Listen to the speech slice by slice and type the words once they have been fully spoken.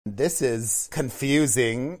This is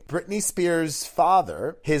confusing. Britney Spears'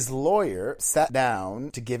 father, his lawyer, sat down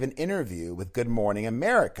to give an interview with Good Morning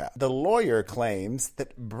America. The lawyer claims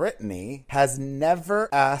that Britney has never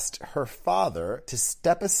asked her father to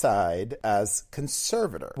step aside as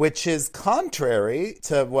conservator, which is contrary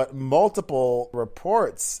to what multiple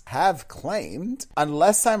reports have claimed.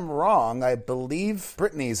 Unless I'm wrong, I believe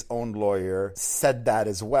Britney's own lawyer said that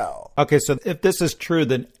as well. Okay, so if this is true,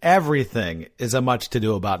 then everything is a much to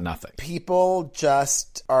do about nothing. People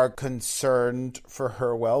just are concerned for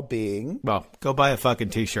her well-being. Well, go buy a fucking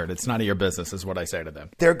t-shirt. It's none of your business is what I say to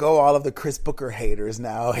them. There go all of the Chris Booker haters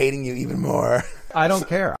now, hating you even more. I don't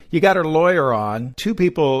care. You got her lawyer on, two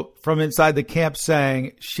people from inside the camp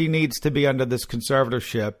saying she needs to be under this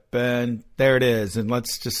conservatorship, and there it is, and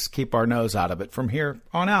let's just keep our nose out of it from here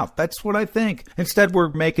on out. That's what I think. Instead, we're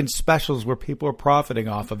making specials where people are profiting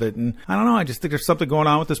off of it, and I don't know, I just think there's something going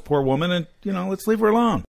on with this poor woman, and, let's leave her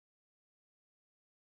alone.